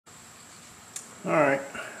Alright,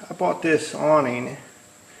 I bought this awning.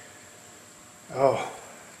 Oh,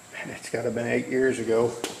 man, it's got to have been 8 years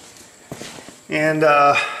ago. And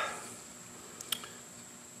I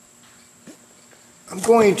was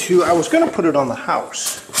going to put it on the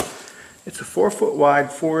house. It's a 4-foot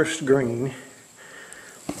wide forest green,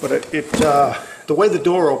 but the way the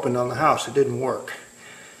door opened on the house, it didn't work.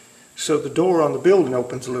 So the door on the building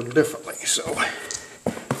opens a little differently. So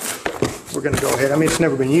we're going to go ahead. I mean, it's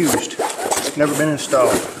never been used. Never been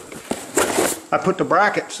installed. I put the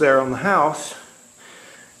brackets there on the house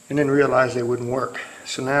and then realized they wouldn't work.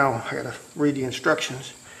 So now I gotta read the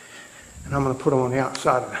instructions and I'm gonna put them on the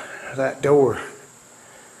outside of that door.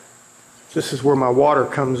 This is where my water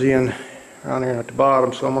comes in around here at the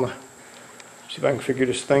bottom, so I'm gonna see if I can figure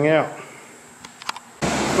this thing out.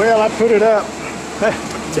 Well, I put it up. That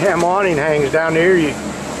damn awning hangs down there. You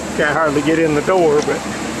can't hardly get in the door, but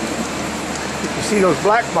you see those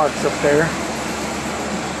black marks up there?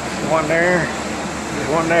 There's one there, there's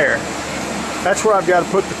one there. That's where I've got to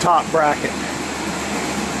put the top bracket.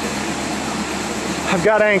 I've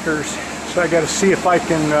got anchors, so I got to see if I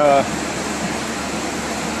can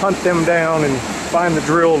hunt them down and find the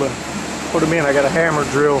drill to put them in. I got a hammer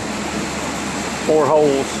drill 4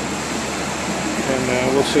 holes,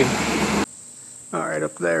 and we'll see. All right,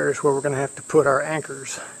 up there is where we're going to have to put our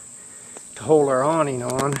anchors to hold our awning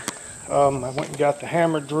on. I went and got the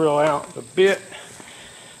hammer drill out, the bit,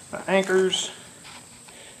 the anchors,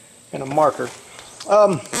 and a marker.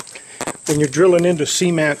 When you're drilling into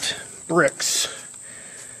cement bricks,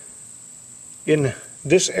 in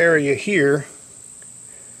this area here,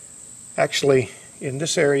 actually in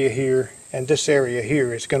this area here and this area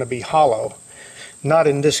here, it's going to be hollow. Not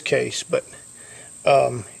in this case, but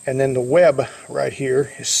and then the web right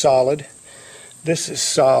here is solid. This is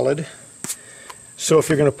solid. So if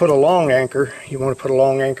you're going to put a long anchor, you want to put a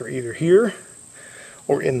long anchor either here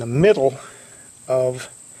or in the middle of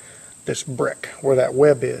this brick where that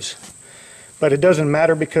web is. But it doesn't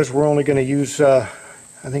matter because we're only going to use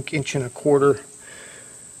I think 1¼ inch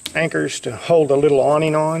anchors to hold a little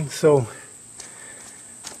awning on, so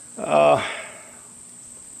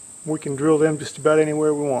we can drill them just about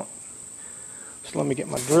anywhere we want. So let me get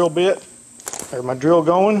my drill bit, or my drill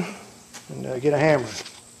going, and get a hammer.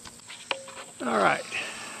 Alright,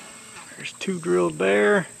 there's 2 drilled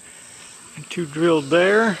there and 2 drilled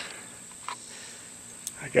there.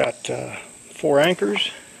 I got 4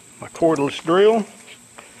 anchors, my cordless drill,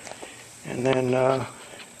 and then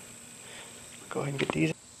go ahead and get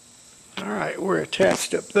these. Alright, we're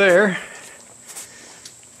attached up there.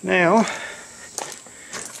 Now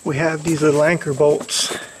we have these little anchor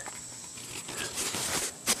bolts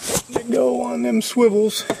that go on them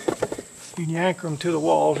swivels. You can anchor them to the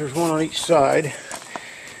walls. There's one on each side.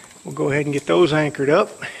 We'll go ahead and get those anchored up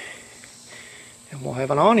and we'll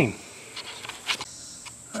have an awning.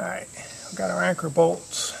 Alright, we've got our anchor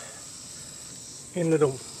bolts into the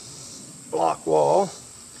block wall.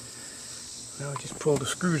 Now just pull the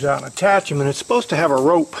screws out and attach them, and it's supposed to have a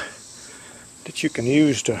rope that you can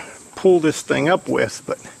use to pull this thing up with,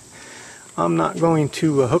 but I'm not going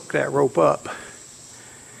to hook that rope up.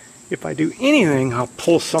 If I do anything, I'll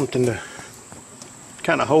pull something to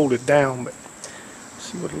kind of hold it down, but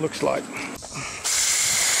see what it looks like.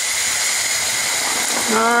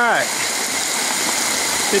 Alright,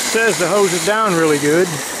 it says to hose it down really good.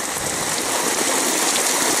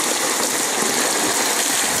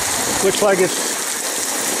 Looks like it's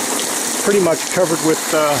pretty much covered with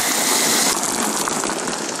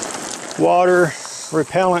water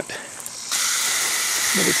repellent,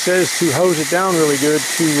 but it says to hose it down really good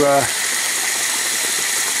to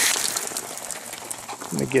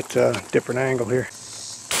let me get a different angle here. It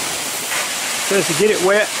says to get it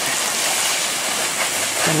wet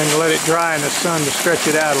and then to let it dry in the sun to stretch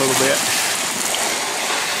it out a little bit.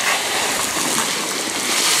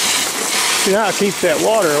 See how it keeps that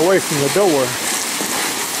water away from the door.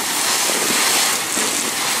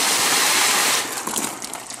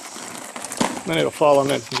 Then it'll fall on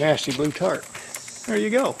that nasty blue tarp. There you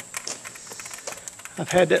go. I've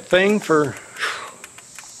had that thing for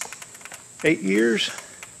 8 years. I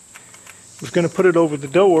was going to put it over the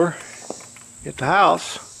door at the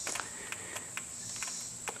house,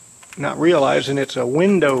 not realizing it's a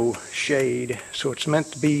window shade, so it's meant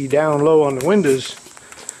to be down low on the windows,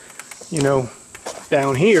 you know,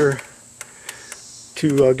 down here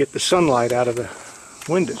to get the sunlight out of the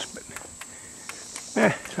windows. But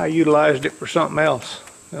I utilized it for something else.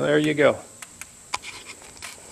 Now there you go.